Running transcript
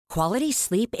Quality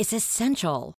sleep is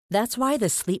essential. That's why the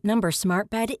Sleep Number Smart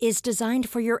Bed is designed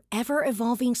for your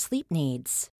ever-evolving sleep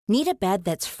needs. Need a bed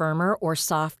that's firmer or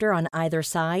softer on either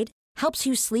side? Helps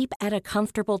you sleep at a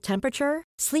comfortable temperature?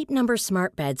 Sleep Number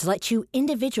Smart Beds let you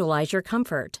individualize your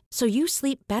comfort, so you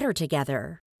sleep better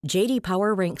together. J.D.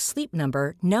 Power ranks Sleep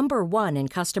Number number 1 in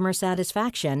customer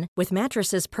satisfaction with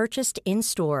mattresses purchased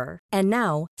in-store. And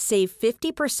now, save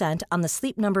 50% on the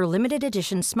Sleep Number Limited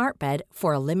Edition Smart Bed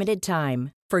for a limited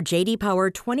time. For J.D. Power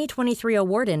 2023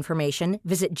 award information,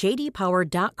 visit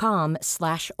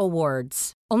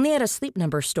jdpower.com/awards. Only at a Sleep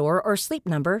Number store or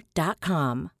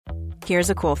sleepnumber.com. Here's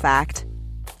a cool fact.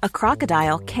 A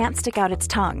crocodile can't stick out its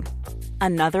tongue.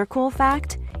 Another cool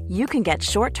fact, you can get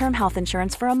short-term health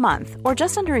insurance for a month or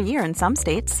just under a year in some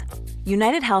states.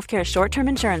 United Healthcare short-term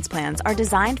insurance plans are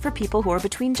designed for people who are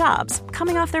between jobs,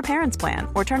 coming off their parents' plan,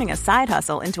 or turning a side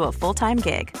hustle into a full-time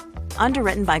gig.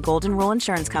 Underwritten by Golden Rule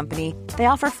Insurance Company, they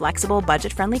offer flexible,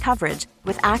 budget-friendly coverage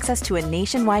with access to a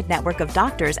nationwide network of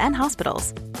doctors and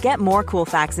hospitals. Get more cool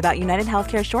facts about United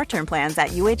Healthcare short-term plans at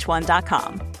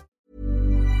uh1.com.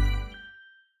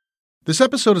 This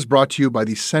episode is brought to you by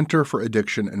the Center for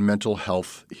Addiction and Mental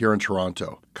Health here in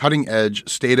Toronto. Cutting edge,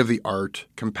 state-of-the-art,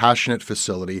 compassionate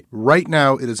facility. Right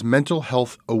now, it is Mental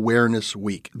Health Awareness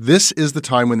Week. This is the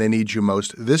time when they need you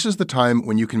most. This is the time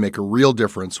when you can make a real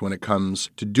difference when it comes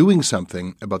to doing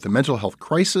something about the mental health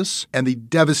crisis and the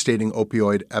devastating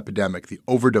opioid epidemic, the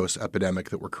overdose epidemic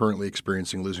that we're currently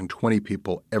experiencing, losing 20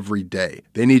 people every day.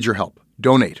 They need your help.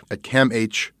 Donate at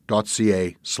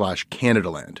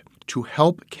camh.ca/Canadaland. to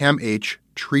help CAMH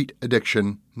treat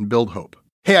addiction and build hope.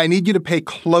 Hey, I need you to pay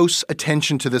close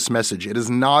attention to this message. It is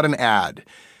not an ad.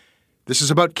 This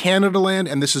is about Canadaland,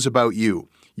 and this is about you.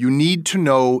 You need to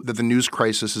know that the news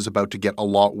crisis is about to get a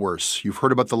lot worse. You've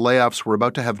heard about the layoffs. We're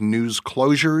about to have news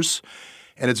closures,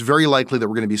 and it's very likely that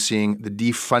we're going to be seeing the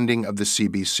defunding of the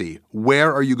CBC.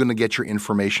 Where are you going to get your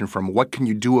information from? What can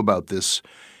you do about this?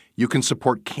 You can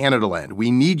support Canadaland.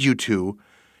 We need you to.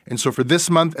 And so for this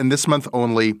month and this month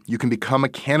only, you can become a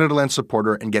Canadaland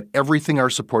supporter and get everything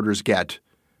our supporters get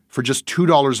for just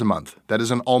 $2 a month. That is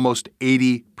an almost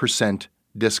 80%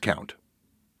 discount.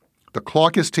 The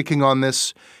clock is ticking on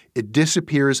this. It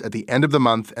disappears at the end of the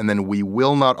month, and then we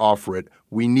will not offer it.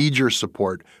 We need your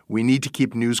support. We need to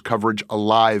keep news coverage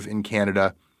alive in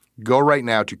Canada. Go right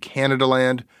now to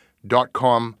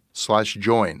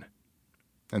canadaland.com/join.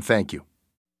 And thank you.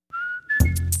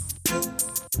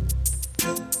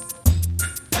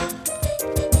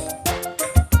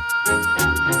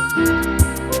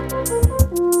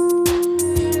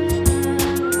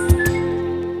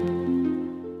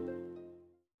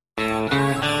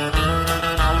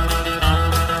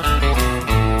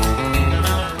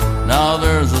 Now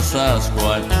there's a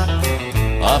Sasquatch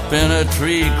up in a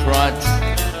tree crotch.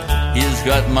 He's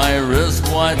got my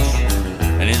wristwatch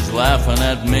and he's laughing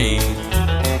at me.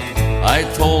 I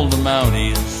told the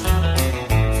Mounties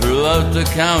throughout the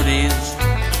counties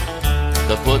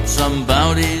to put some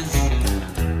bounties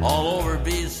all over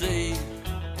BC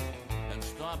and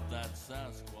stop that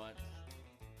Sasquatch.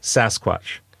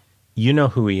 Sasquatch. You know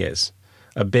who he is.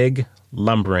 A big,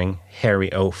 lumbering,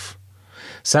 hairy oaf.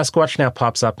 Sasquatch now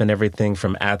pops up in everything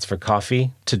from ads for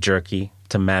coffee to jerky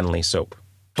to manly soap.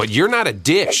 But you're not a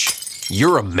dish.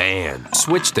 You're a man.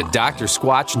 Switch to Dr.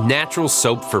 Squatch Natural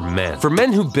Soap for Men. For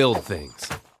men who build things.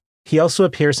 He also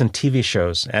appears in TV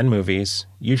shows and movies,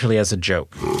 usually as a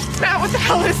joke. Matt, what the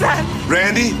hell is that?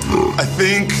 Randy, I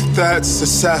think that's a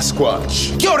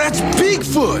Sasquatch. Yo, that's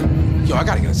Bigfoot! Yo, I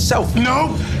gotta get a selfie.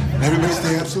 No! Everybody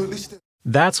stay absolutely still.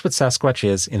 That's what Sasquatch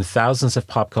is in thousands of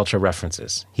pop culture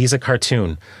references. He's a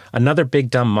cartoon, another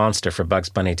big dumb monster for Bugs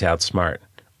Bunny to outsmart.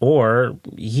 Or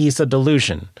he's a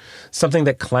delusion, something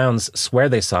that clowns swear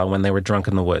they saw when they were drunk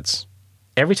in the woods.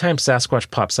 Every time Sasquatch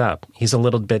pops up, he's a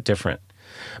little bit different.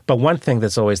 But one thing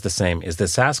that's always the same is that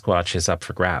Sasquatch is up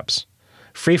for grabs.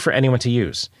 Free for anyone to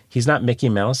use. He's not Mickey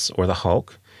Mouse or the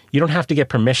Hulk. You don't have to get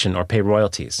permission or pay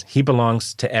royalties. He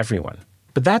belongs to everyone.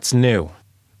 But that's new.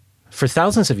 For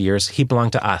thousands of years, he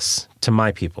belonged to us, to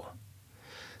my people.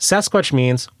 Sasquatch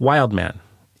means wild man.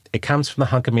 It comes from the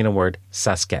Hunkaminam word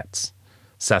Saskets.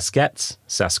 Saskets,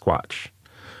 Sasquatch.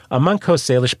 Among Coast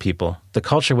Salish people, the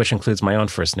culture, which includes my own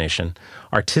First Nation,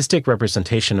 artistic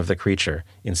representation of the creature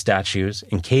in statues,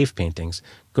 in cave paintings,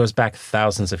 goes back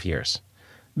thousands of years.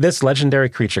 This legendary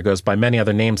creature goes by many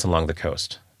other names along the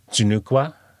coast.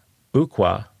 Junukwa,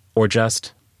 Ukwa, or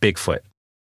just Bigfoot.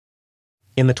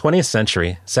 In the 20th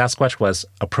century, Sasquatch was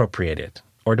appropriated,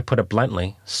 or to put it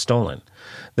bluntly, stolen.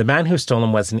 The man who stole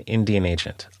him was an Indian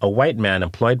agent, a white man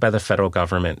employed by the federal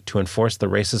government to enforce the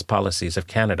racist policies of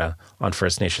Canada on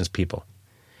First Nations people.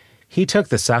 He took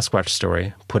the Sasquatch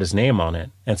story, put his name on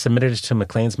it, and submitted it to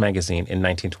Maclean's magazine in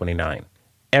 1929.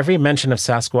 Every mention of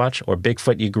Sasquatch or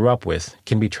Bigfoot you grew up with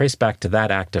can be traced back to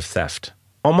that act of theft.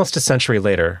 Almost a century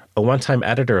later, a one-time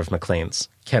editor of Maclean's,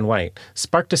 Ken White,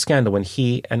 sparked a scandal when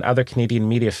he and other Canadian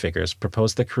media figures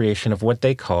proposed the creation of what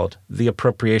they called the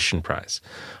Appropriation Prize,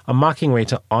 a mocking way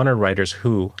to honor writers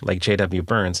who, like J.W.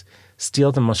 Burns,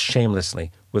 steal the most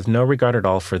shamelessly, with no regard at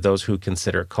all for those who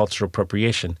consider cultural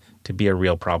appropriation to be a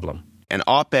real problem. An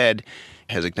op-ed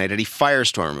has ignited a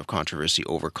firestorm of controversy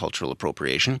over cultural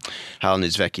appropriation. Hal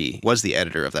Niedzwiecki was the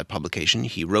editor of that publication.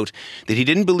 He wrote that he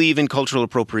didn't believe in cultural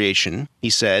appropriation.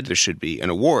 He said there should be an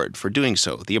award for doing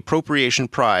so, the Appropriation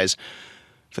Prize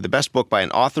for the best book by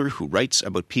an author who writes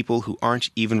about people who aren't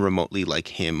even remotely like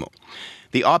him.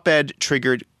 The op-ed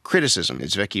triggered criticism.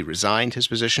 Niedzwiecki resigned his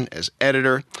position as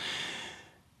editor.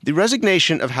 The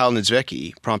resignation of Hal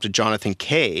Niedzwiecki prompted Jonathan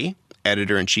Kay,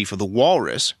 editor-in-chief of The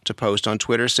Walrus, to post on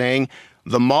Twitter saying,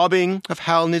 "The mobbing of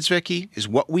Hal Niedzwiecki is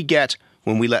what we get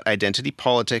when we let identity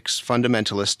politics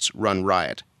fundamentalists run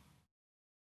riot."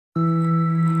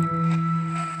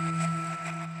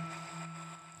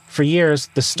 For years,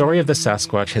 the story of the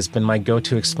Sasquatch has been my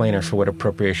go-to explainer for what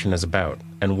appropriation is about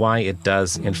and why it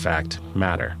does, in fact,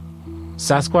 matter.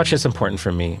 Sasquatch is important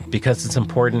for me because it's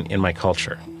important in my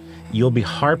culture. You'll be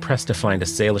hard-pressed to find a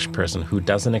Salish person who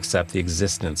doesn't accept the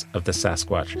existence of the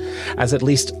Sasquatch as at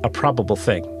least a probable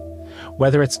thing.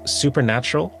 Whether it's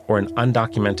supernatural or an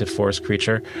undocumented forest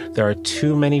creature, there are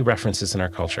too many references in our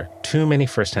culture, too many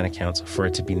first-hand accounts for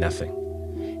it to be nothing.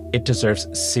 It deserves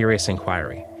serious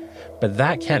inquiry. But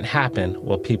that can't happen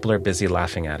while people are busy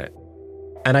laughing at it.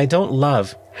 And I don't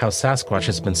love how Sasquatch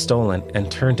has been stolen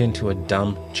and turned into a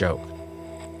dumb joke.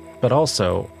 But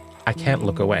also, I can't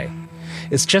look away.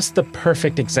 It's just the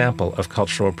perfect example of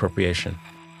cultural appropriation.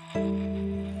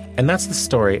 And that's the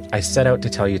story I set out to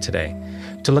tell you today,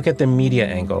 to look at the media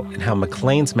angle and how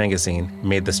Maclean's magazine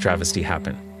made this travesty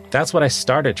happen. That's what I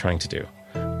started trying to do.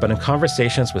 But in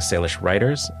conversations with Salish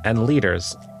writers and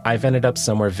leaders, I've ended up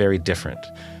somewhere very different.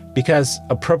 Because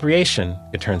appropriation,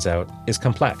 it turns out, is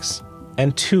complex,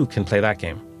 and two can play that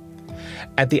game.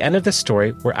 At the end of this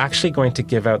story, we're actually going to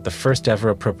give out the first ever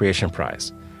Appropriation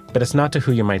Prize, but it's not to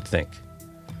who you might think.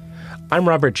 I'm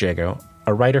Robert Jago,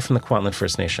 a writer from the Kwantlen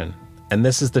First Nation, and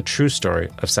this is the true story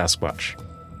of Sasquatch.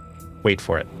 Wait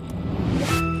for it.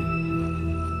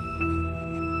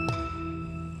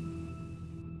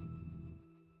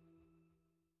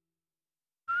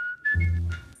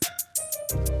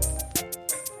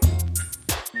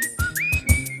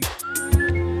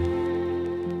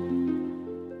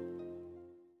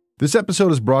 This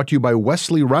episode is brought to you by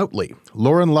Wesley Routley,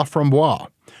 Lauren Laframboise,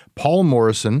 Paul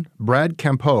Morrison, Brad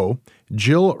Campeau,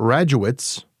 Jill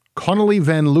Rajewitz, Connolly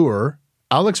Van Leur,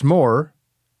 Alex Moore,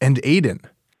 and Aidan.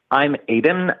 I'm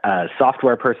Aidan, a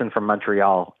software person from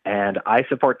Montreal, and I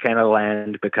support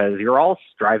Canadaland because you're all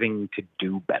striving to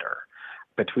do better.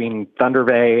 Between Thunder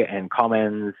Bay and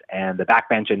Commons and the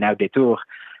Backbench and now Detour,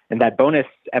 and that bonus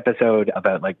episode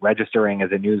about registering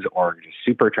as a news org,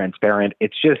 super transparent,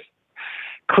 it's just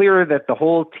clear that the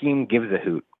whole team gives a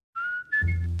hoot.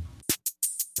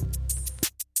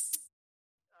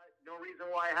 No reason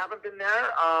why I haven't been there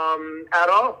at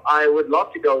all. I would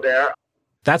love to go there.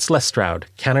 That's Les Stroud,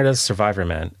 Canada's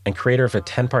Survivorman and creator of a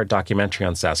 10-part documentary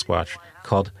on Sasquatch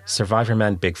called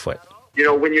Survivorman Bigfoot. You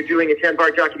know, when you're doing a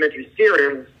 10-part documentary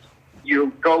series,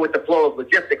 you go with the flow of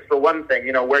logistics for one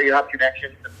thing, where you have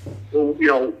connections,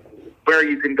 and, where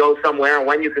you can go somewhere and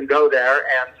when you can go there.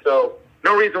 And so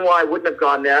no reason why I wouldn't have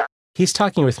gone there. He's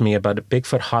talking with me about a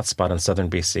Bigfoot hotspot in southern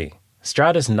BC.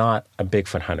 Stroud is not a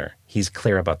Bigfoot hunter. He's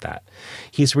clear about that.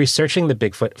 He's researching the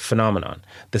Bigfoot phenomenon,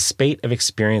 the spate of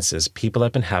experiences people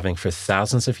have been having for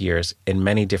thousands of years in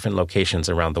many different locations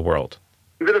around the world.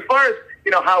 But as far as,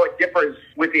 how it differs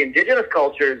with the indigenous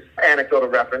cultures, anecdotal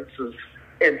references,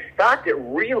 in fact, it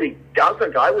really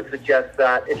doesn't. I would suggest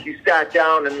that if you sat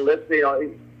down and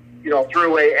listened,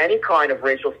 threw away any kind of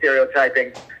racial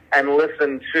stereotyping and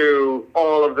listen to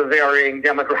all of the varying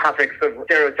demographics of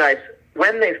stereotypes,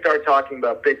 when they start talking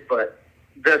about Bigfoot,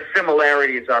 the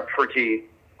similarities are pretty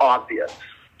obvious.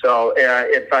 So,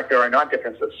 in fact, there are not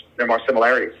differences. There are more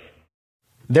similarities.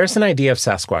 There's an idea of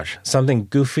Sasquatch, something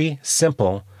goofy,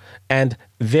 simple, and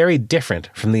very different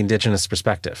from the indigenous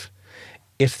perspective.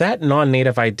 If that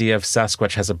non-native idea of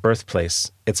Sasquatch has a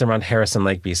birthplace, it's around Harrison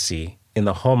Lake, BC, in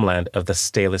the homeland of the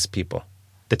Stateless people.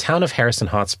 The town of Harrison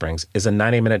Hot Springs is a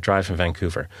 90-minute drive from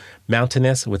Vancouver,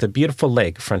 mountainous with a beautiful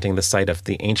lake fronting the site of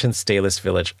the ancient Stateless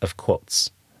village of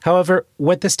Quilts. However,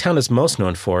 what this town is most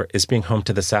known for is being home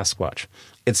to the Sasquatch.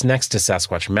 It's next to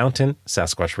Sasquatch Mountain,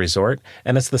 Sasquatch Resort,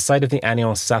 and it's the site of the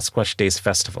annual Sasquatch Days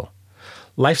Festival.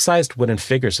 Life-sized wooden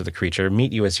figures of the creature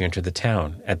meet you as you enter the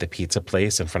town, at the pizza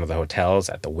place, in front of the hotels,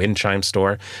 at the wind chime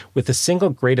store, with the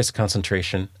single greatest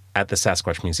concentration at the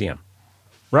Sasquatch Museum.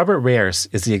 Robert Reyes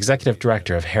is the executive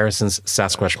director of Harrison's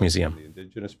Sasquatch Museum. The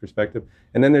indigenous perspective.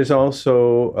 And then there's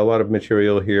also a lot of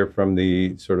material here from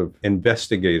the sort of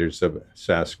investigators of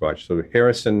Sasquatch. So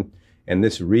Harrison and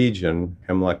this region,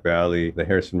 Hemlock Valley, the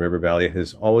Harrison River Valley,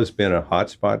 has always been a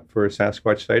hotspot for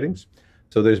Sasquatch sightings.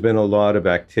 So there's been a lot of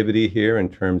activity here in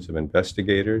terms of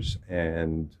investigators,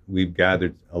 and we've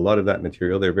gathered a lot of that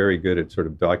material. They're very good at sort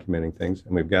of documenting things,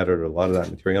 and we've gathered a lot of that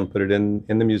material and put it in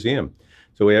the museum.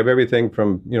 So we have everything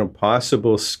from,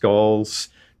 possible skulls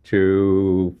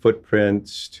to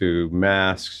footprints to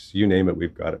masks, you name it,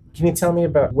 we've got it. Can you tell me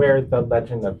about where the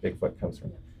legend of Bigfoot comes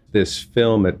from? This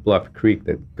film at Bluff Creek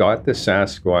that got the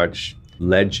Sasquatch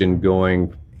legend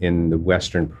going in the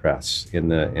Western press in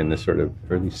the sort of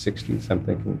early 60s, I'm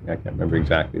thinking. I can't remember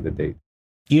exactly the date.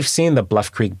 You've seen the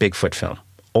Bluff Creek Bigfoot film,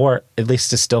 or at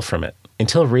least a still from it.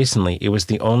 Until recently, it was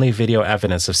the only video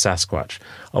evidence of Sasquatch,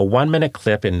 a 1-minute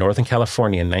clip in Northern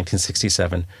California in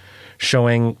 1967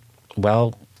 showing,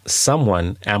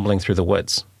 someone ambling through the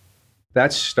woods.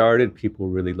 That started people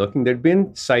really looking. There'd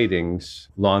been sightings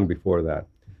long before that.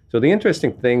 So the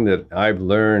interesting thing that I've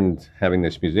learned having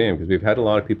this museum, because we've had a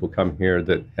lot of people come here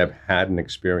that have had an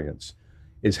experience,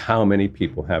 is how many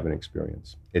people have an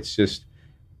experience. It's just,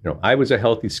 I was a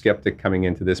healthy skeptic coming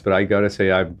into this, but I got to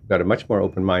say I've got a much more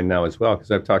open mind now as well, because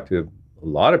I've talked to a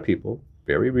lot of people,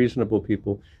 very reasonable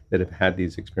people, that have had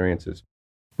these experiences.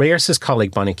 Reyes'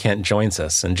 colleague Bonnie Kent joins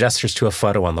us and gestures to a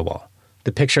photo on the wall.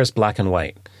 The picture is black and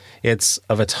white. It's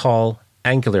of a tall,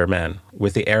 angular man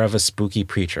with the air of a spooky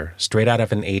preacher, straight out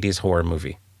of an 80s horror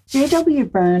movie. J.W.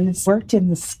 Burns worked in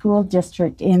the school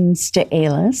district in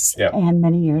Sta'alis and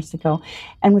many years ago,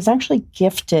 and was actually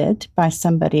gifted by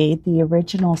somebody the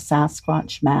original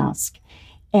Sasquatch mask.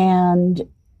 And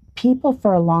people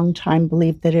for a long time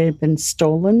believed that it had been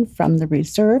stolen from the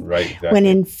reserve, when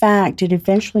in fact it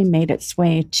eventually made its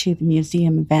way to the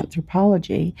Museum of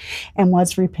Anthropology and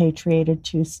was repatriated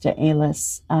to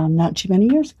Sta'alis not too many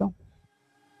years ago.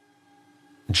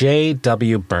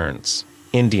 J.W. Burns,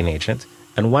 Indian agent,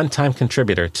 and one-time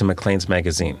contributor to Maclean's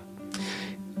magazine.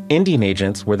 Indian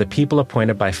agents were the people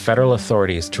appointed by federal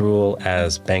authorities to rule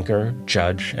as banker,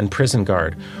 judge, and prison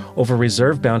guard over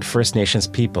reserve-bound First Nations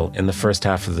people in the first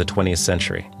half of the 20th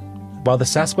century. While the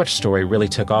Sasquatch story really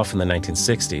took off in the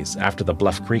 1960s after the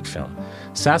Bluff Creek film,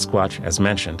 Sasquatch, as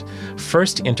mentioned,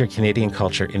 first entered Canadian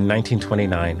culture in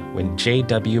 1929 when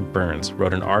J.W. Burns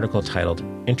wrote an article titled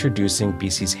Introducing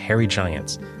BC's Hairy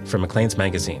Giants for Maclean's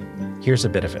magazine. Here's a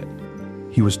bit of it.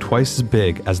 He was twice as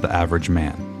big as the average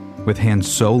man, with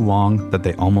hands so long that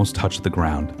they almost touched the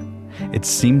ground. It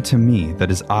seemed to me that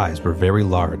his eyes were very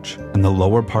large, and the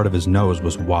lower part of his nose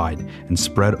was wide and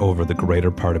spread over the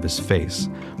greater part of his face,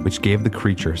 which gave the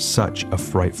creature such a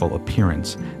frightful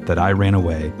appearance that I ran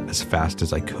away as fast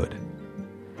as I could.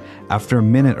 After a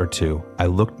minute or two, I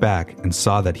looked back and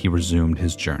saw that he resumed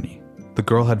his journey. The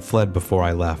girl had fled before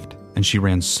I left, and she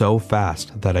ran so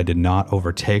fast that I did not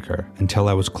overtake her until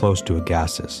I was close to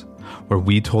Agassiz, where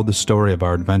we told the story of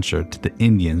our adventure to the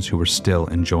Indians who were still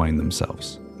enjoying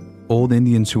themselves. Old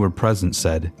Indians who were present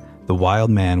said, the wild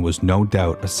man was no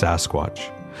doubt a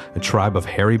Sasquatch, a tribe of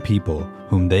hairy people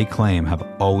whom they claim have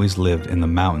always lived in the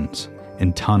mountains,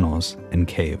 in tunnels and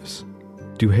caves.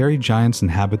 Do hairy giants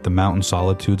inhabit the mountain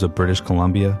solitudes of British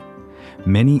Columbia?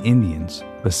 Many Indians,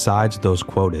 besides those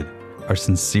quoted, are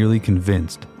sincerely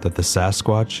convinced that the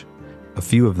Sasquatch, a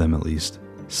few of them at least,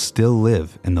 still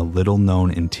live in the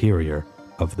little-known interior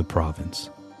of the province.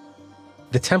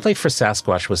 The template for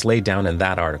Sasquatch was laid down in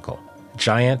that article.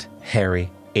 Giant, hairy,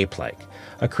 ape-like,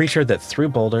 a creature that threw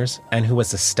boulders and who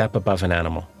was a step above an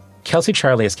animal. Kelsey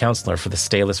Charlie is counselor for the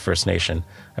Sta'alis First Nation,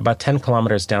 about 10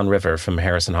 kilometers downriver from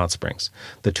Harrison Hot Springs,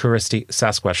 the touristy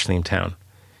Sasquatch-themed town.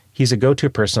 He's a go-to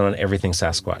person on everything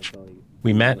Sasquatch.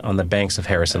 We met on the banks of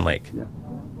Harrison Lake. Yeah.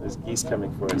 There's geese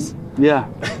coming for us. Yeah.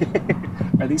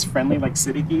 Are these friendly like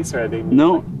city geese, or are they...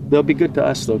 No, they'll be good to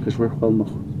us, though, because we're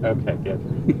Hulmach. Okay,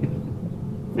 good.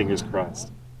 Fingers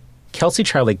crossed. Kelsey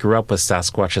Charlie grew up with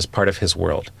Sasquatch as part of his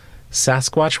world.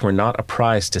 Sasquatch were not a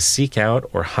prize to seek out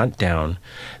or hunt down.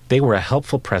 They were a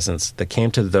helpful presence that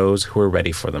came to those who were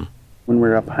ready for them. When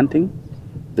we're up hunting,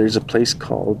 There's a place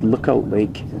called Lookout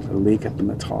Lake. There's a lake up in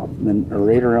the top. And then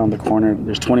right around the corner,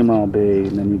 there's 20 Mile Bay.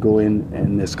 And then you go in,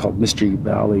 and it's called Mystery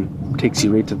Valley. It takes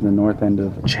you right to the north end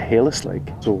of Chehalis Lake.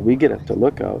 So we get up to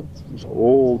Lookout. There's an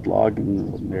old logging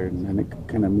road there, and then it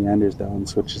kind of meanders down,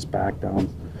 switches back down.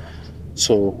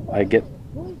 So I get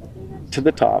to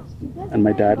the top, and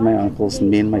my dad and my uncles and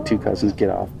me and my 2 cousins get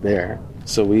off there.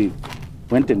 So we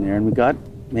went in there, and we got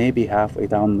maybe halfway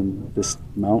down this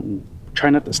mountain. Try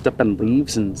not to step on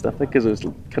leaves and stuff like, because it was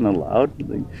kind of loud.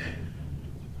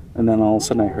 And then all of a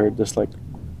sudden I heard this like,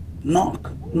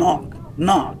 knock, knock,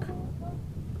 knock.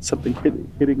 Something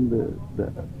hitting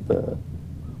the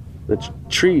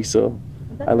tree. So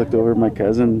I looked over at my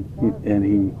cousin, and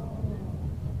he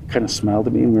kind of smiled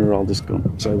at me, and we were all just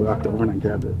going. So I walked over and I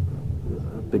grabbed a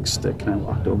big stick, and I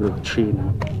walked over to the tree, and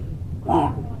I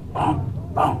boom,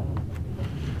 boom, boom.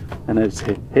 And I just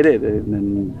hit it,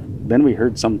 and then we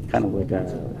heard some kind of like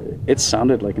it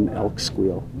sounded like an elk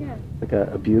squeal, like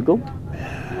a bugle.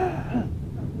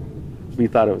 We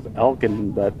thought it was elk,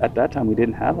 but at that time we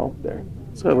didn't have elk there.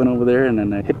 So I went over there, and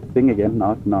then I hit the thing again,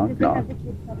 knock, knock, knock.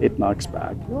 It knocks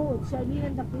back.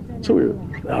 So we were,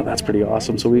 oh, that's pretty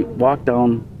awesome. So we walked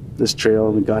down this trail,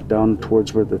 and we got down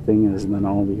towards where the thing is, and then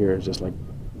all we hear is just like,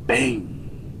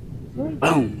 bang,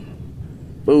 boom,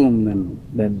 boom. And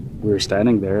then we were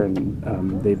standing there,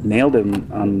 and they nailed him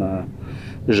on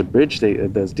there's a bridge.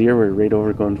 Those deer were right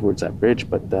over going towards that bridge,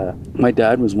 but my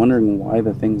dad was wondering why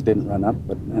the things didn't run up.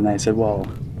 And I said, well,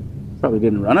 probably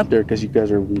didn't run up there because you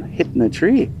guys are hitting the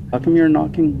tree. How come you're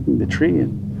knocking the tree?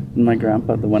 And my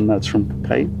grandpa, the one that's from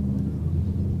Kite,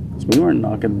 because we weren't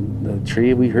knocking the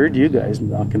tree. We heard you guys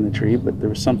knocking the tree, but there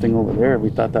was something over there.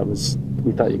 We thought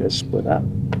you guys split up,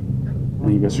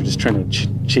 and you guys were just trying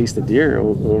to chase the deer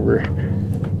over.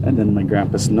 And then my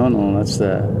grandpa said, no, that's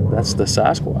the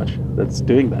Sasquatch that's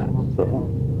doing that. So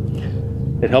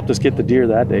it helped us get the deer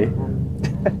that day.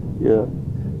 Yeah.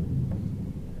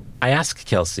 I ask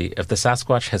Kelsey if the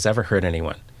Sasquatch has ever hurt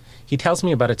anyone. He tells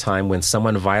me about a time when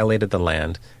someone violated the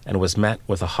land and was met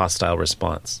with a hostile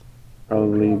response.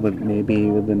 Probably maybe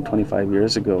within 25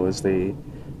 years ago,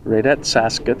 right at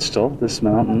Saskatchewan, this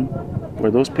mountain,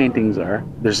 where those paintings are,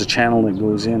 there's a channel that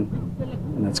goes in,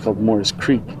 and it's called Morris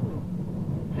Creek.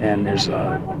 And there's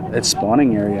it's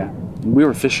spawning area. We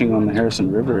were fishing on the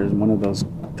Harrison River in one of those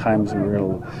times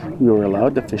we were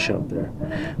allowed to fish out there.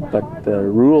 But the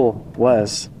rule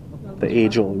was the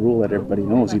age-old rule that everybody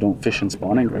knows: you don't fish in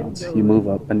spawning grounds. You move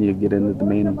up and you get into the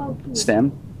main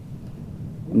stem.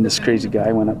 And this crazy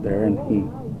guy went up there, and he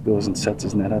goes and sets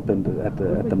his net up at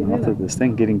the mouth of this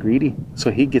thing, getting greedy.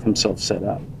 So he gets himself set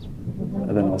up,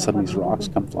 and then all of a sudden these rocks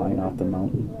come flying off the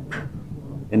mountain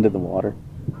into the water.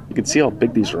 You can see how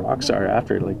big these rocks are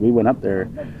after. Like, we went up there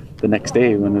the next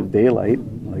day when it was daylight,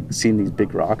 like seeing these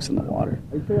big rocks in the water.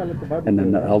 And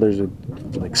then the elders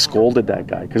would like scolded that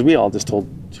guy, because we all just told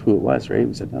who it was, right?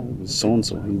 We said, no, it was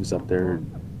so-and-so. He was up there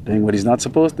doing what he's not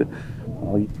supposed to.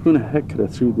 Well, who in the heck could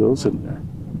have threw those in there?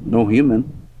 No human.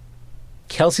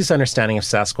 Kelsey's understanding of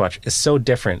Sasquatch is so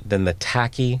different than the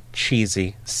tacky,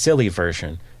 cheesy, silly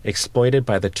version exploited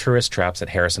by the tourist traps at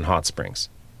Harrison Hot Springs.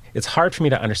 It's hard for me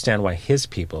to understand why his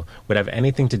people would have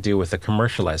anything to do with the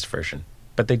commercialized version,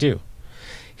 but they do.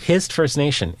 His First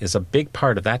Nation is a big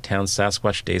part of that town's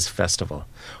Sasquatch Days festival,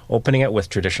 opening it with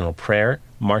traditional prayer,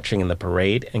 marching in the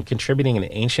parade, and contributing an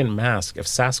ancient mask of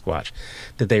Sasquatch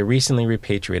that they recently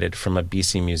repatriated from a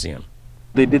BC museum.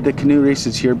 They did the canoe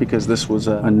races here because this was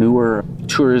a newer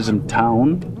tourism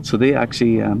town. So they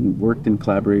actually worked in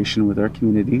collaboration with our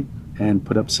community and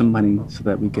put up some money so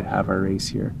that we could have our race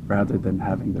here rather than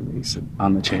having the race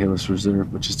on the Chehalis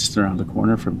Reserve, which is just around the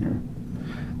corner from here.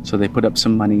 So they put up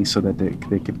some money so that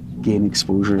they could gain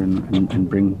exposure and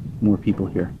bring more people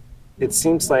here. It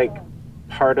seems like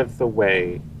part of the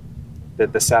way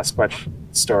that the Sasquatch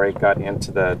story got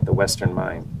into the Western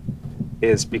mind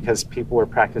is because people were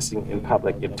practicing in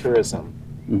public in tourism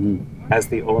as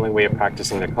the only way of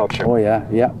practicing their culture. Oh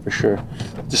yeah, for sure.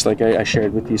 Just like I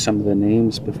shared with you some of the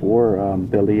names before,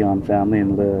 the Leon family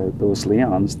and those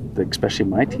Leons, especially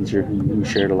my teacher who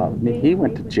shared a lot with me, he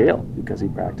went to jail because he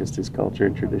practiced his culture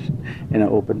and tradition in an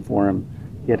open forum.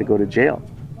 He had to go to jail.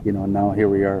 And now here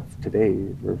we are today.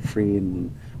 We're free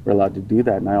and we're allowed to do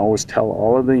that. And I always tell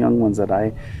all of the young ones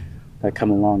that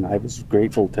come along, I was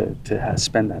grateful to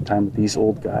spend that time with these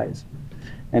old guys.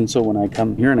 And so when I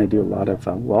come here and I do a lot of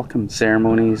welcome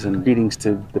ceremonies and greetings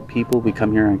to the people, we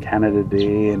come here on Canada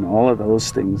Day and all of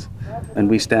those things. And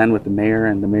we stand with the mayor,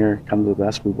 and the mayor comes with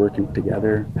us. We're working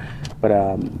together. But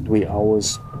we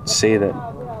always say that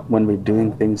when we're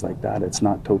doing things like that, it's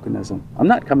not tokenism. I'm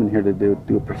not coming here to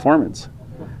do a performance.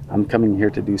 I'm coming here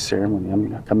to do ceremony.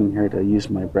 I'm coming here to use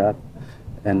my breath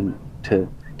and to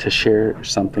share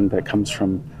something that comes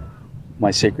from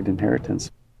my sacred inheritance.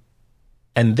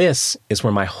 And this is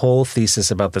where my whole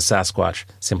thesis about the Sasquatch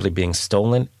simply being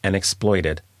stolen and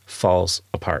exploited falls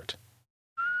apart.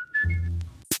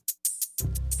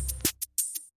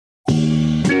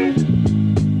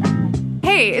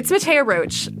 Hey, it's Matea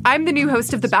Roach. I'm the new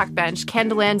host of The Backbench,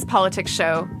 Canadaland's politics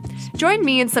show. Join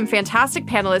me and some fantastic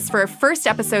panelists for our first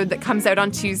episode that comes out on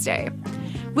Tuesday.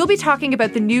 We'll be talking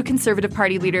about the new Conservative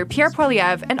Party leader, Pierre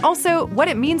Poilievre, and also what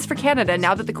it means for Canada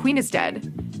now that the Queen is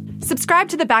dead. Subscribe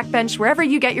to The Backbench wherever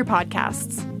you get your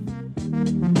podcasts.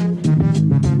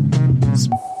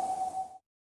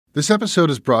 This episode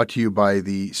is brought to you by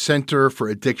the Center for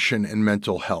Addiction and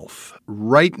Mental Health.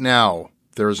 Right now,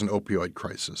 there is an opioid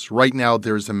crisis. Right now,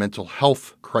 there is a mental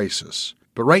health crisis.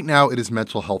 But right now, it is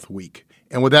Mental Health Week.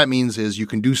 And what that means is you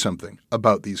can do something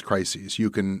about these crises. You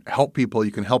can help people.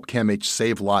 You can help CAMH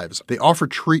save lives. They offer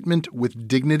treatment with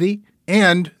dignity,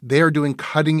 and they are doing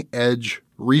cutting-edge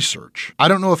research. I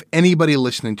don't know if anybody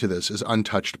listening to this is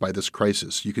untouched by this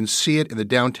crisis. You can see it in the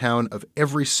downtown of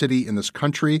every city in this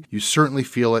country. You certainly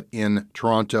feel it in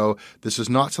Toronto. This is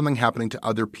not something happening to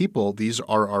other people. These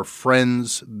are our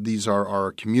friends. These are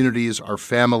our communities, our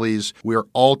families. We are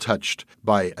all touched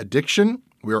by addiction.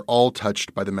 We are all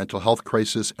touched by the mental health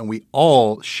crisis, and we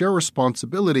all share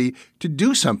responsibility to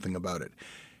do something about it.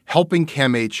 Helping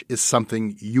CAMH is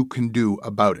something you can do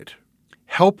about it.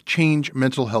 Help change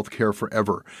mental health care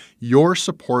forever. Your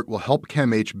support will help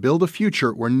CAMH build a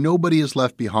future where nobody is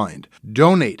left behind.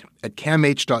 Donate at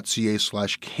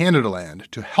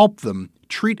camh.ca/Canadaland to help them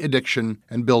treat addiction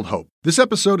and build hope. This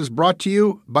episode is brought to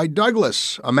you by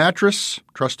Douglas, a mattress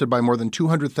trusted by more than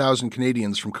 200,000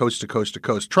 Canadians from coast to coast to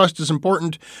coast. Trust is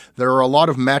important. There are a lot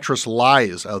of mattress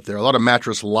lies out there, a lot of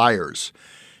mattress liars.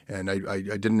 And I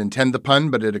didn't intend the pun,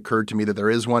 but it occurred to me that there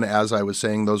is one as I was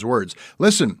saying those words.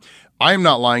 Listen, I am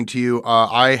not lying to you.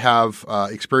 I have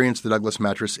experienced the Douglas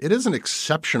mattress. It is an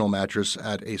exceptional mattress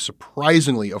at a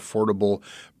surprisingly affordable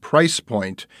price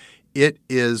point. It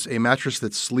is a mattress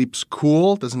that sleeps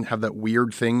cool, doesn't have that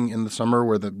weird thing in the summer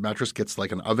where the mattress gets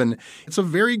like an oven. It's a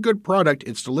very good product.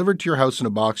 It's delivered to your house in a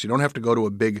box. You don't have to go to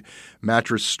a big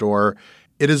mattress store.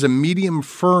 It is a medium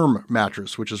firm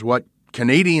mattress, which is what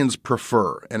Canadians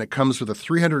prefer, and it comes with a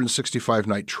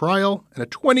 365-night trial and a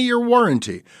 20-year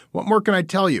warranty. What more can I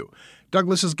tell you?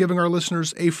 Douglas is giving our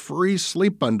listeners a free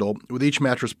sleep bundle with each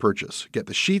mattress purchase. Get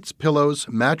the sheets, pillows,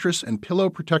 mattress, and pillow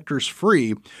protectors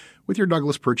free with your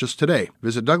Douglas purchase today.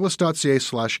 Visit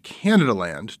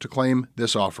douglas.ca/Canadaland to claim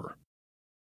this offer.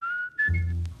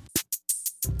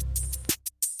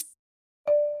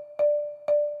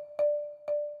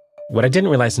 What I didn't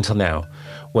realize until now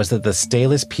was that the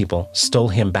Stateless people stole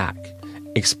him back,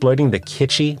 exploiting the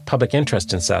kitschy public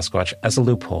interest in Sasquatch as a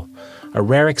loophole, a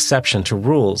rare exception to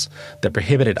rules that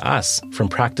prohibited us from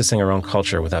practicing our own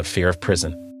culture without fear of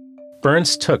prison.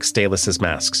 Burns took Stateless's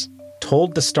masks,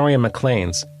 told the story in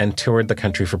Maclean's, and toured the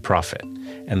country for profit,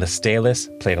 and the Stateless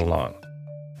played along.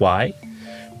 Why?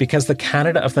 Because the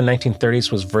Canada of the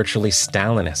 1930s was virtually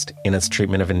Stalinist in its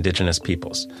treatment of Indigenous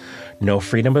peoples. No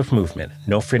freedom of movement,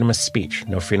 no freedom of speech,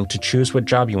 no freedom to choose what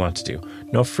job you want to do,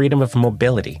 no freedom of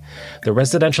mobility. The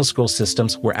residential school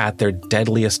systems were at their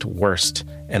deadliest worst,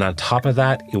 and on top of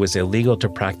that, it was illegal to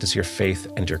practice your faith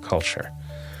and your culture.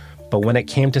 But when it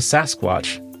came to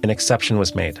Sasquatch, an exception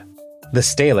was made. The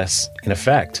Stateless, in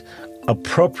effect,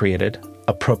 appropriated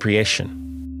appropriation.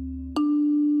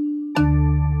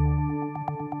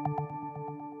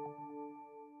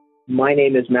 My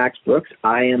name is Max Brooks.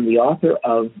 I am the author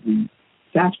of the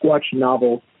Sasquatch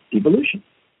novel, Devolution.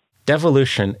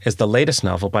 Devolution is the latest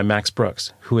novel by Max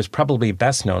Brooks, who is probably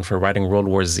best known for writing World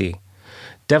War Z.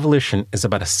 Devolution is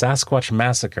about a Sasquatch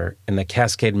massacre in the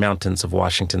Cascade Mountains of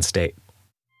Washington State.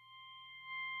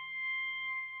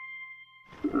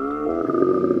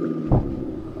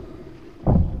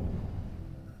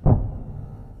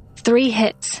 Three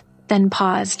hits, then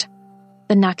paused.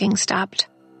 The knocking stopped.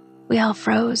 We all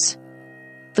froze.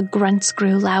 The grunts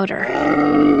grew louder.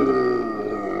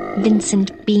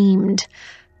 Vincent beamed.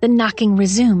 The knocking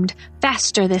resumed,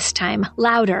 faster this time,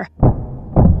 louder.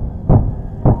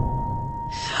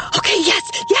 Okay,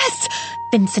 yes!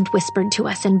 Vincent whispered to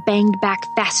us and banged back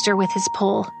faster with his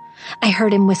pole. I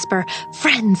heard him whisper,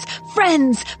 friends,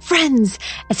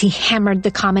 as he hammered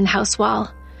the common house wall.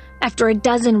 After a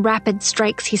dozen rapid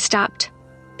strikes, he stopped.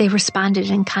 They responded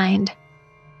in kind.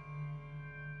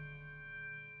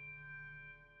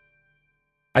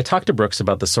 I talked to Brooks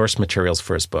about the source materials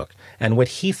for his book and what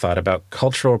he thought about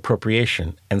cultural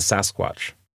appropriation and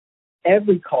Sasquatch.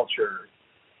 Every culture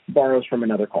borrows from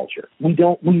another culture. We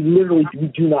do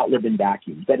not live in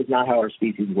vacuums. That is not how our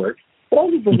species works. But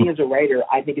also for me as a writer,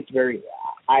 I think it's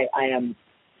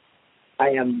I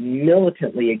am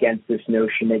militantly against this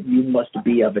notion that you must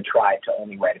be of a tribe to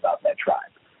only write about that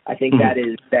tribe. I think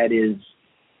that is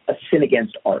a sin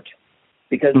against art,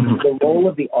 because the role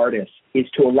of the artist is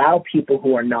to allow people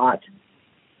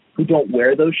who don't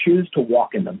wear those shoes to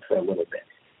walk in them for a little bit.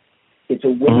 It's a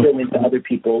window into other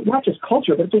people, not just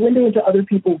culture, but it's a window into other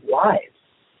people's lives.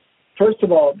 First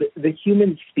of all, the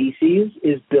human species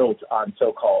is built on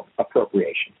so-called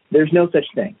appropriation. There's no such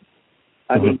thing.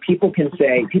 I mean, people can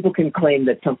claim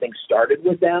that something started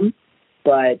with them,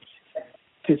 but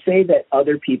to say that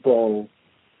other people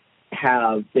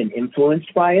have been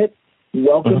influenced by it,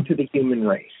 welcome to the human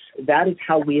race. That is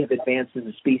how we have advanced as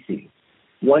a species.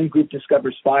 One group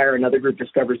discovers fire, another group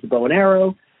discovers the bow and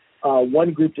arrow.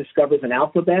 One group discovers an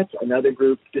alphabet, another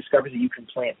group discovers that you can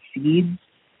plant seeds,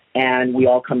 and we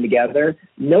all come together.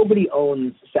 Nobody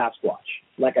owns Sasquatch.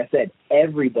 Like I said,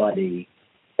 every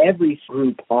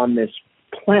group on this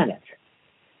planet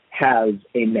has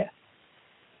a myth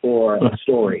or a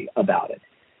story about it.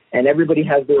 And everybody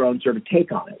has their own sort of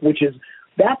take on it,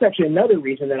 that's actually another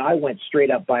reason that I went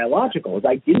straight up biological, is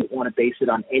I didn't want to base it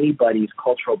on anybody's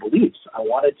cultural beliefs. I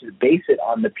wanted to base it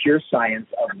on the pure science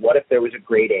of what if there was a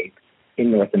great ape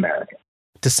in North America.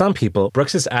 To some people,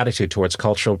 Brooks's attitude towards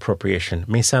cultural appropriation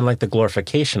may sound like the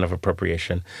glorification of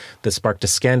appropriation that sparked a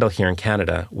scandal here in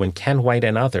Canada when Ken White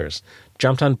and others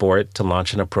jumped on board to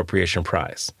launch an appropriation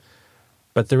prize.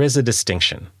 But there is a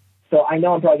distinction. So I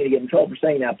know I'm probably going to get in trouble for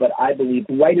saying that, but I believe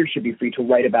writers should be free to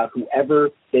write about whoever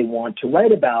they want to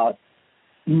write about.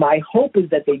 My hope is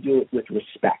that they do it with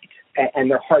respect and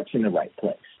their heart's in the right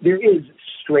place. There is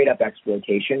straight up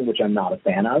exploitation, which I'm not a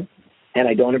fan of, and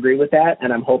I don't agree with that.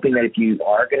 And I'm hoping that if you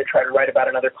are going to try to write about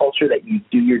another culture, that you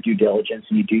do your due diligence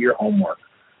and you do your homework.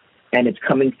 And it's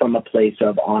coming from a place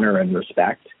of honor and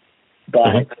respect.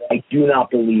 But I do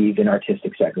not believe in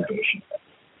artistic segregation,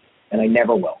 and I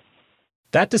never will.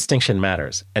 That distinction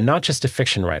matters, and not just to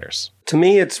fiction writers. To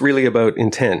me, it's really about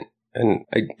intent. And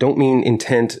I don't mean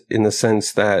intent in the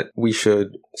sense that we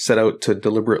should set out to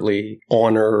deliberately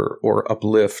honor or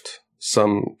uplift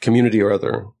some community or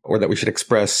other, or that we should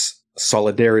express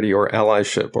solidarity or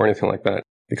allyship or anything like that.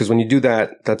 Because when you do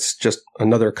that, that's just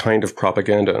another kind of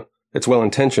propaganda. It's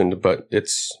well-intentioned, but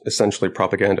it's essentially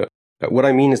propaganda. What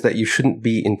I mean is that you shouldn't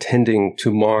be intending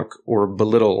to mock or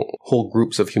belittle whole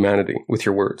groups of humanity with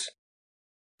your words.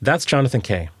 That's Jonathan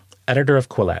Kay, editor of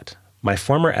Quillette, my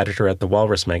former editor at The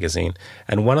Walrus magazine,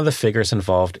 and one of the figures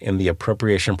involved in the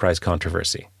Appropriation Prize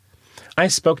controversy. I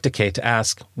spoke to Kay to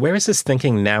ask, where is his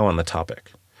thinking now on the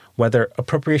topic? Whether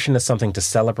appropriation is something to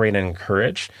celebrate and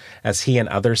encourage, as he and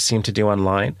others seem to do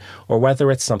online, or whether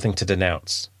it's something to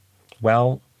denounce.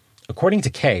 Well, according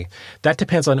to Kay, that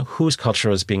depends on whose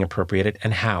culture is being appropriated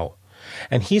and how.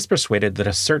 And he's persuaded that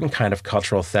a certain kind of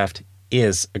cultural theft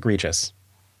is egregious.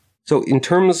 So in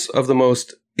terms of the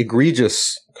most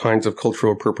egregious kinds of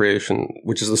cultural appropriation,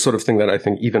 which is the sort of thing that I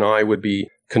think even I would be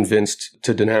convinced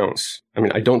to denounce. I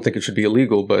mean, I don't think it should be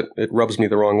illegal, but it rubs me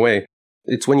the wrong way.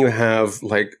 It's when you have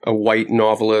like a white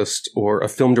novelist or a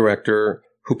film director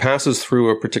who passes through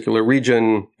a particular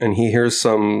region and he hears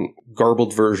some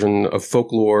garbled version of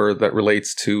folklore that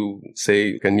relates to,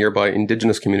 say, a nearby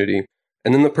indigenous community.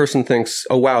 And then the person thinks,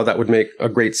 oh, wow, that would make a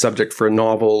great subject for a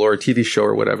novel or a TV show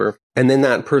or whatever. And then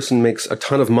that person makes a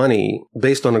ton of money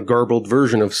based on a garbled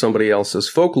version of somebody else's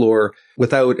folklore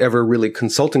without ever really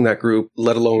consulting that group,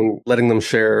 let alone letting them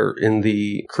share in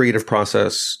the creative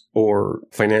process or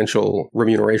financial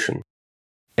remuneration.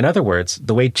 In other words,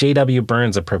 the way J.W.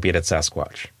 Burns appropriated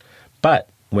Sasquatch. But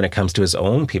when it comes to his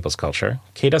own people's culture,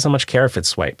 Kay doesn't much care if it's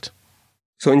swiped.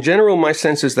 So in general, my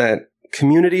sense is that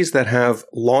communities that have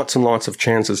lots and lots of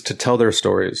chances to tell their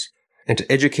stories and to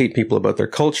educate people about their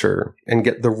culture and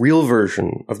get the real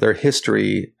version of their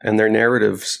history and their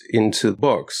narratives into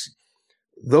books,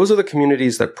 those are the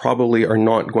communities that probably are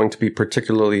not going to be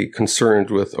particularly concerned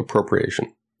with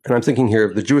appropriation. And I'm thinking here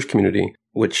of the Jewish community,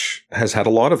 which has had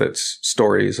a lot of its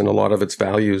stories and a lot of its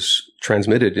values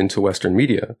transmitted into Western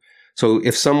media. So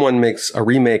if someone makes a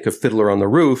remake of Fiddler on the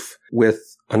Roof with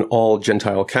an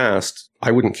all-Gentile cast,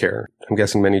 I wouldn't care. I'm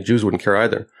guessing many Jews wouldn't care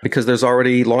either, because there's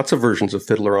already lots of versions of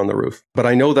Fiddler on the Roof. But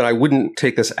I know that I wouldn't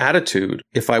take this attitude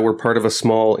if I were part of a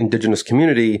small indigenous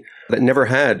community that never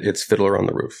had its Fiddler on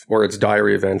the Roof, or its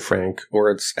Diary of Anne Frank,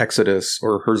 or its Exodus,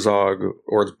 or Herzog,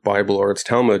 or its Bible, or its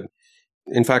Talmud.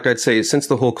 In fact, I'd say since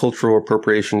the whole cultural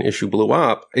appropriation issue blew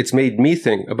up, it's made me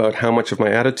think about how much of my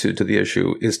attitude to the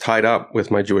issue is tied up with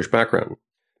my Jewish background.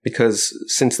 because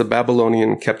since the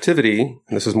Babylonian captivity,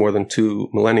 and this is more than 2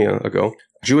 millennia ago,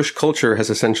 Jewish culture has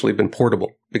essentially been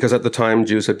portable, because at the time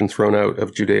Jews had been thrown out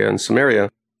of Judea and Samaria.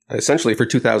 Essentially, for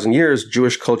 2,000 years,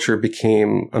 Jewish culture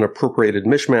became an appropriated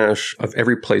mishmash of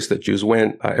every place that Jews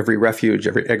went, every refuge,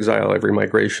 every exile, every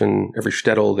migration, every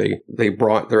shtetl. They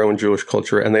brought their own Jewish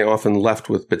culture, and they often left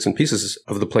with bits and pieces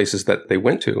of the places that they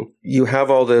went to. You have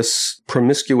all this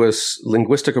promiscuous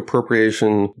linguistic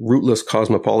appropriation, rootless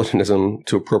cosmopolitanism,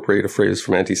 to appropriate a phrase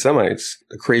from anti-Semites,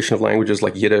 the creation of languages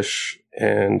like Yiddish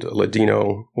and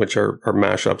Ladino, which are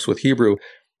mashups with Hebrew.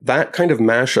 That kind of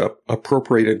mashup,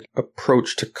 appropriated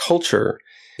approach to culture,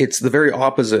 it's the very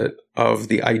opposite of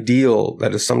the ideal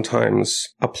that is sometimes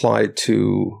applied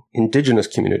to Indigenous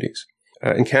communities.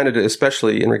 In Canada,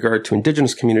 especially in regard to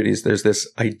Indigenous communities, there's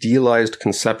this idealized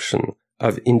conception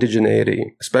of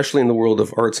indigeneity, especially in the world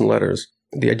of arts and letters.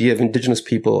 The idea of Indigenous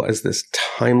people as this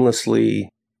timelessly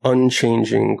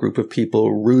unchanging group of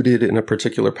people rooted in a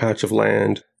particular patch of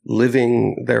land,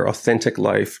 living their authentic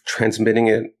life, transmitting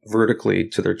it vertically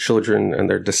to their children and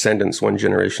their descendants one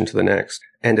generation to the next.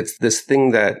 And it's this thing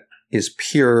that is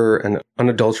pure and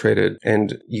unadulterated,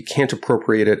 and you can't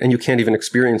appropriate it, and you can't even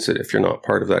experience it if you're not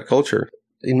part of that culture.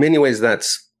 In many ways,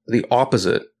 that's the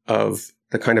opposite of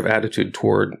the kind of attitude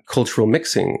toward cultural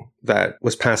mixing that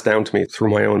was passed down to me through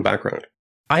my own background.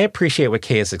 I appreciate what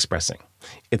Kay is expressing.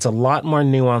 It's a lot more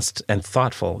nuanced and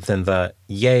thoughtful than the,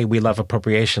 yay, we love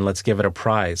appropriation, let's give it a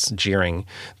prize, jeering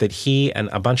that he and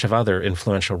a bunch of other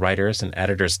influential writers and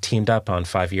editors teamed up on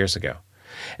 5 years ago.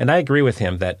 And I agree with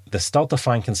him that the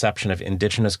stultifying conception of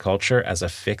Indigenous culture as a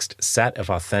fixed set of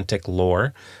authentic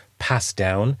lore, passed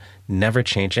down, never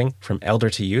changing from elder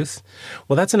to youth,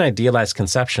 well, that's an idealized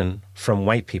conception from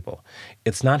white people.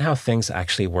 It's not how things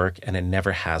actually work, and it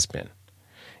never has been.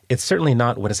 It's certainly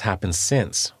not what has happened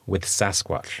since with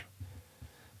Sasquatch.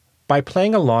 By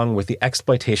playing along with the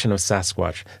exploitation of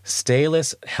Sasquatch,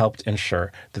 Staehelus helped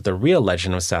ensure that the real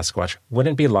legend of Sasquatch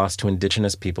wouldn't be lost to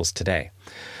Indigenous peoples today.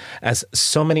 As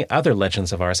so many other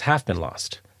legends of ours have been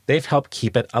lost, they've helped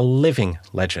keep it a living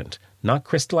legend, not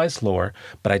crystallized lore,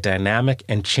 but a dynamic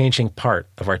and changing part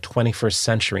of our 21st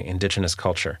century Indigenous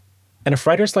culture. And if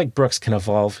writers like Brooks can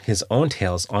evolve his own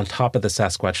tales on top of the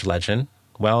Sasquatch legend,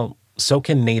 well, so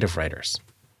can Native writers.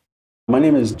 My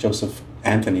name is Joseph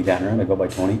Anthony Danner, I go by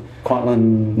Tony.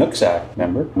 Kwantlen Nooksack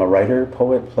member. I'm a writer,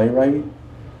 poet, playwright,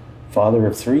 father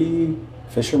of 3,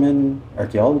 fisherman,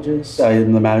 archaeologist. I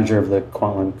am the manager of the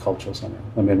Kwantlen Cultural Center.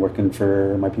 I've been working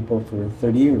for my people for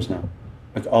 30 years now.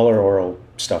 Like all our oral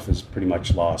stuff is pretty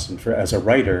much lost. And as a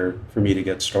writer, for me to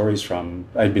get stories from,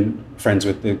 I've been friends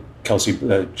with the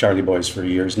Charlie Boys for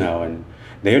years now, and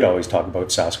they would always talk about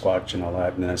Sasquatch and all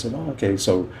that. And then I said, oh, okay,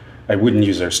 so I wouldn't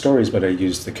use their stories, but I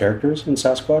used the characters in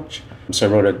Sasquatch. So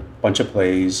I wrote a bunch of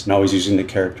plays, and always using the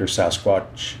character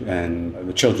Sasquatch. And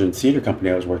the Children's Theatre Company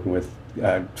I was working with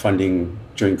funding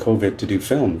during COVID to do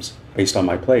films based on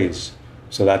my plays.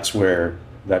 So that's where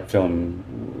that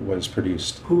film was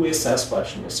produced. Who is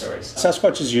Sasquatch in your stories?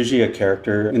 Sasquatch is usually a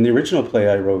character. In the original play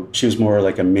I wrote, she was more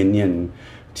like a minion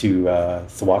to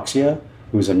Thwaxia,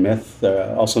 who was a myth,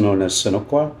 also known as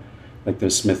Sinokwa, like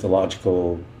this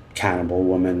mythological cannibal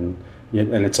woman.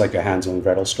 And it's like a Hansel and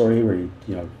Gretel story where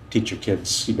you teach your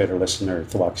kids, you better listen or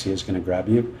Thwaxia is going to grab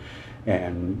you.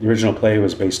 And the original play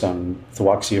was based on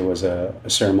Thwaxia was a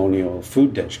ceremonial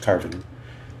food dish carving.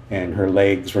 And her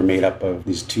legs were made up of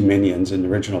these 2 minions in the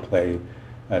original play.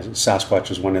 Sasquatch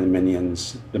was one of the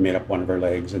minions that made up one of her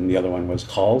legs, and the other one was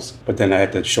Halls. But then I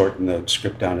had to shorten the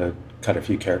script down to cut a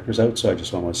few characters out, so I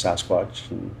just went with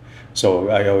Sasquatch. And so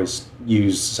I always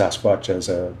use Sasquatch as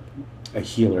a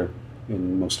healer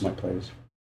in most of my plays.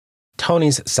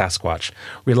 Tony's Sasquatch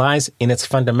relies in its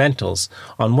fundamentals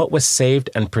on what was saved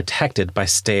and protected by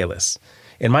Staehelus.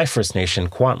 In my First Nation,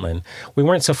 Kwantlen, we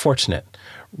weren't so fortunate.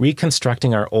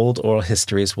 Reconstructing our old oral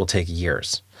histories will take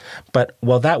years. But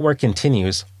while that work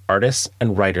continues, artists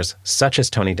and writers such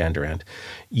as Tony Dandurand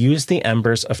use the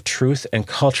embers of truth and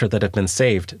culture that have been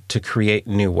saved to create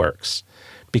new works.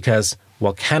 Because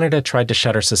while Canada tried to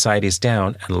shut our societies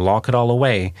down and lock it all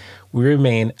away, we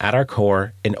remain at our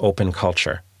core an open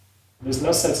culture. There's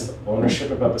no sense of ownership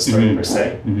about the story per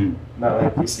se. Mm-hmm. Not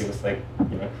like we see with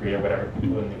Korea or whatever,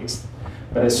 people in the East.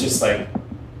 But it's just like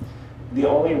the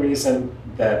only reason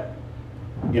that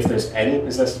if there's any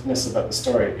possessiveness about the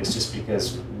story is just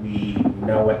because we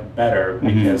know it better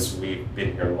because we've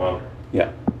been here longer.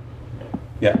 Yeah,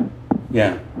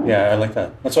 I like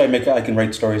that. That's why I can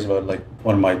write stories about, like,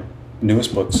 one of my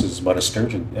newest books is about a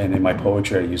sturgeon, and in my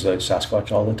poetry I use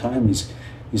Sasquatch all the time. He's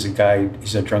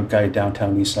a drunk guy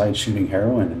downtown East Side shooting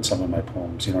heroin in some of my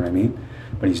poems, you know what I mean?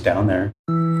 But he's down there.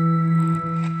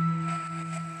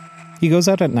 He goes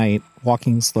out at night,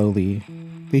 walking slowly.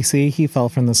 They say he fell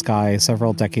from the sky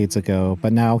several decades ago,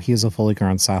 but now he is a fully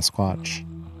grown Sasquatch.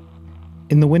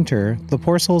 In the winter, the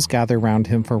poor souls gather round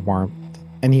him for warmth,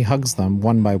 and he hugs them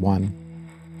one by one.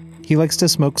 He likes to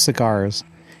smoke cigars,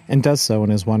 and does so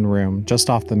in his one room, just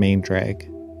off the main drag.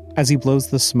 As he blows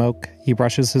the smoke, he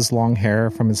brushes his long hair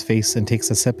from his face and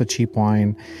takes a sip of cheap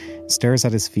wine, stares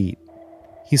at his feet.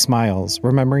 He smiles,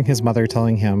 remembering his mother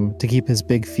telling him to keep his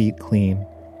big feet clean.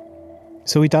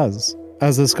 So he does,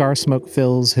 as the cigar smoke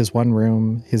fills his one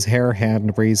room, his hair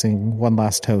hand raising one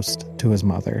last toast to his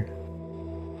mother.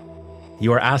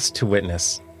 You are asked to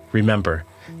witness. Remember,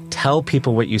 tell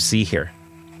people what you see here.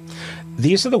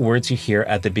 These are the words you hear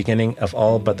at the beginning of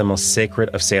all but the most sacred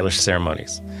of Salish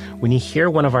ceremonies. When you hear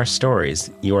one of our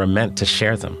stories, you are meant to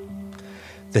share them.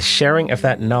 The sharing of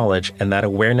that knowledge and that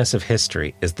awareness of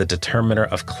history is the determiner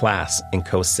of class in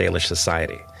Coast Salish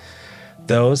society.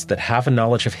 Those that have a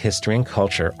knowledge of history and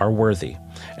culture are worthy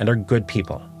and are good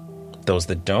people. Those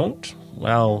that don't,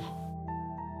 well,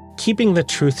 keeping the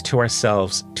truth to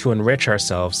ourselves to enrich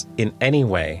ourselves in any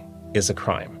way is a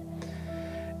crime.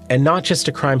 And not just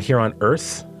a crime here on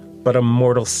earth, but a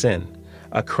mortal sin,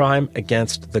 a crime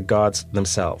against the gods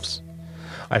themselves.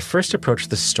 I first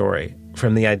approached this story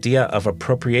from the idea of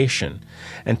appropriation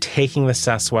and taking the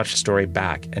Sasquatch story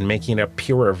back and making it a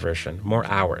purer version, more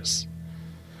ours.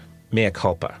 Mea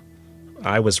culpa.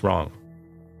 I was wrong.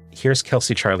 Here's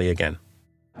Kelsey Charlie again.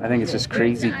 I think it's just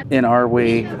crazy. In our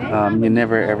way, you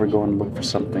never ever go and look for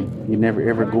something. You never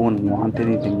ever go and want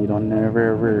anything. You don't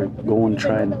never ever go and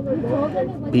try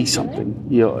and be something.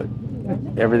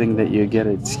 Everything that you get,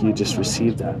 you just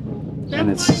receive that. And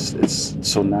it's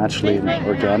so naturally and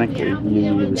organically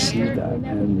you receive that.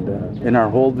 And in our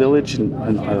whole village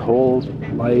and our whole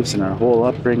lives and our whole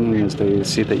upbringing is to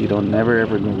see that you don't never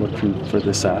ever go looking for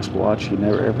the Sasquatch. You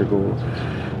never ever go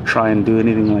try and do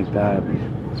anything like that.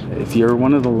 If you're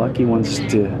one of the lucky ones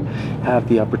to have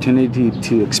the opportunity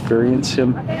to experience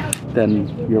him,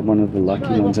 then you're one of the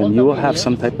lucky ones, and you will have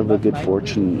some type of a good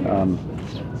fortune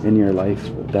in your life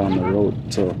down the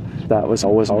road. So that was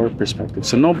always our perspective.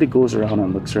 So nobody goes around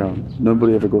and looks around.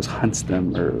 Nobody ever goes hunts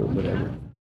them or whatever.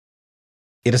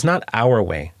 It is not our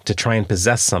way to try and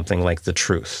possess something like the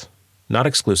truth. Not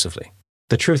exclusively.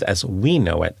 The truth as we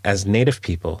know it as Native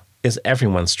people is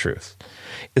everyone's truth.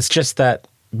 It's just that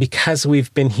because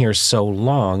we've been here so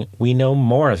long, we know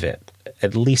more of it,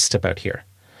 at least about here.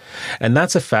 And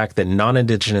that's a fact that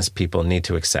non-Indigenous people need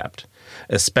to accept,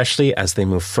 especially as they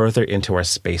move further into our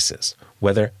spaces,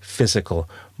 whether physical,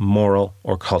 moral,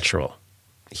 or cultural.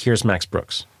 Here's Max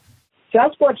Brooks.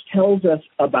 Sasquatch tells us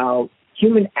about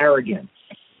human arrogance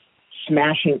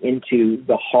smashing into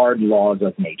the hard laws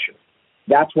of nature.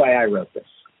 That's why I wrote this.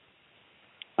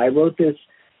 I wrote this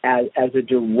as a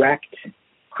direct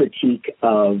critique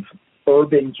of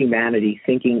urban humanity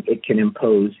thinking it can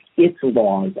impose its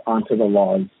laws onto the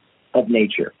laws of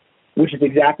nature, which is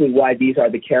exactly why these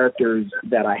are the characters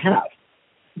that I have.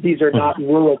 These are not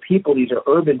rural people. These are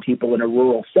urban people in a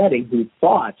rural setting who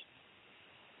thought,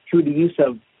 through the use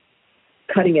of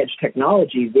cutting-edge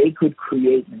technology, they could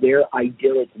create their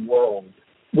idyllic world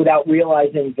without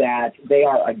realizing that they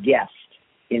are a guest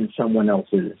in someone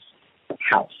else's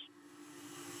house.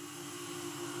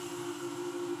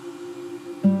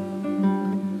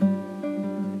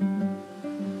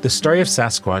 The story of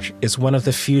Sasquatch is one of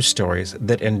the few stories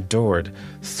that endured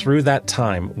through that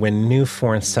time when new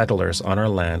foreign settlers on our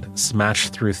land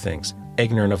smashed through things,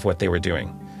 ignorant of what they were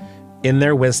doing. In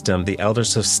their wisdom, the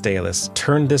elders of St'át'lis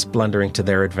turned this blundering to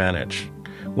their advantage.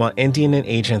 While Indian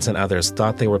agents and others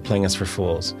thought they were playing us for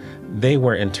fools, they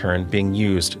were in turn being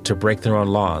used to break their own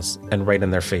laws and write in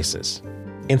their faces.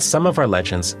 In some of our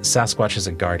legends, Sasquatch is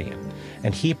a guardian,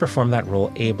 and he performed that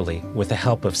role ably with the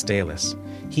help of St'át'lis.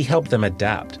 He helped them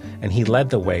adapt, and he led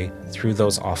the way through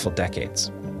those awful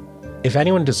decades. If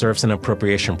anyone deserves an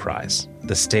appropriation prize,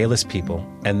 the St'át'lis people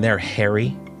and their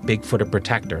hairy, big-footed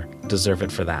protector deserve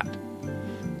it for that.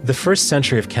 The first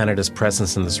century of Canada's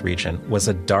presence in this region was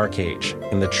a dark age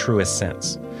in the truest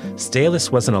sense. St'át'lis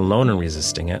wasn't alone in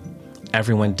resisting it.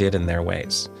 Everyone did in their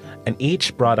ways, and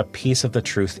each brought a piece of the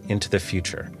truth into the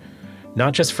future,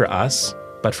 not just for us,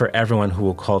 but for everyone who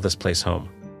will call this place home.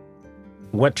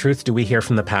 What truth do we hear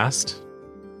from the past?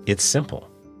 It's simple.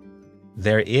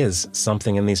 There is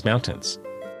something in these mountains,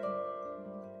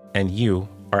 and you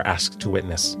are asked to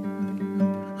witness.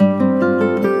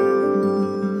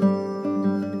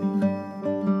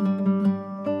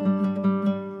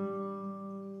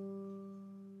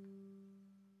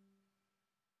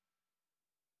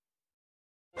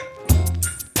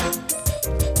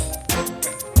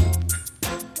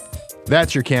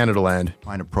 That's your Canada Land.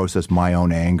 Trying to process my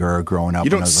own anger growing up. You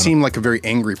don't seem like a very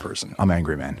angry person. I'm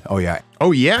angry, man. Oh, yeah.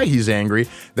 Oh, yeah, he's angry.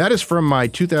 That is from my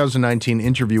 2019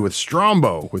 interview with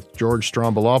Strombo, with George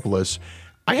Strombolopoulos.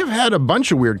 I have had a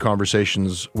bunch of weird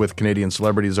conversations with Canadian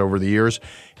celebrities over the years.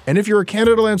 And if you're a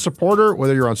Canada Land supporter,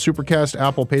 whether you're on Supercast,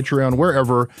 Apple, Patreon,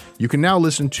 wherever, you can now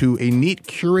listen to a neat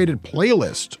curated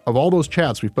playlist of all those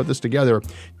chats. We've put this together.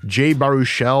 Jay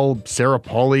Baruchel, Sarah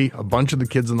Pauly, a bunch of the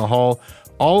kids in the hall.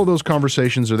 All of those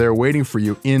conversations are there waiting for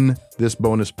you in this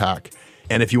bonus pack.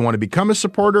 And if you want to become a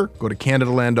supporter, go to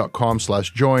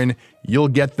CanadaLand.com/join. You'll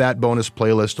get that bonus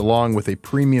playlist along with a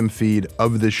premium feed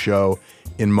of this show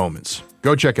in moments.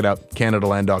 Go check it out,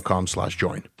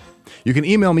 CanadaLand.com/join. You can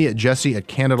email me at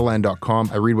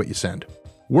jesse@CanadaLand.com. I read what you send.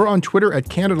 We're on Twitter at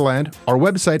CanadaLand. Our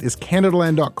website is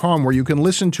CanadaLand.com, where you can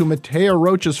listen to Mattea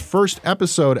Roach's first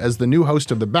episode as the new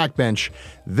host of The Backbench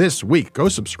this week. Go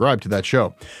subscribe to that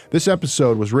show. This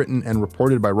episode was written and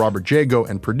reported by Robert Jago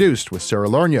and produced with Sarah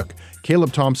Larniuk,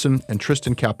 Caleb Thompson, and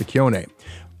Tristan Capicchione.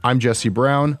 I'm Jesse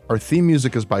Brown. Our theme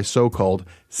music is by So Called.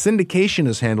 Syndication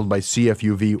is handled by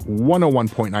CFUV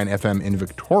 101.9 FM in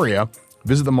Victoria.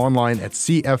 Visit them online at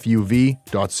cfuv.ca.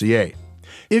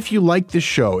 If you like this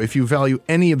show, if you value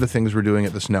any of the things we're doing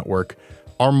at this network,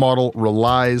 our model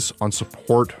relies on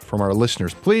support from our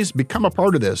listeners. Please become a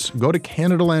part of this. Go to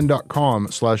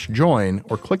CanadaLand.com/join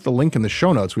or click the link in the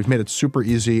show notes. We've made it super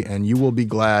easy and you will be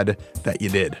glad that you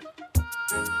did.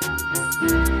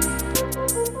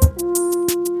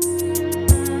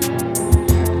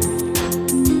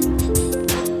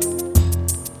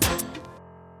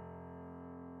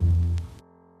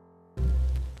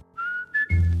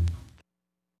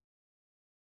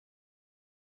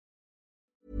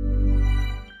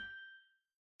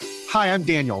 Hi, I'm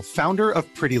Daniel, founder of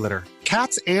Pretty Litter.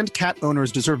 Cats and cat owners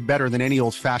deserve better than any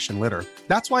old-fashioned litter.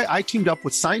 That's why I teamed up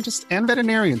with scientists and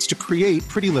veterinarians to create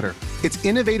Pretty Litter. Its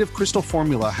innovative crystal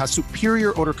formula has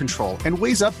superior odor control and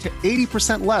weighs up to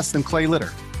 80% less than clay litter.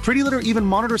 Pretty Litter even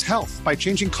monitors health by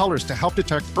changing colors to help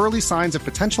detect early signs of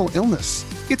potential illness.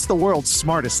 It's the world's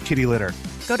smartest kitty litter.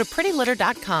 Go to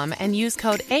prettylitter.com and use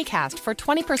code ACAST for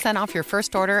 20% off your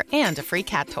first order and a free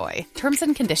cat toy. Terms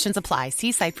and conditions apply.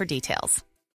 See site for details.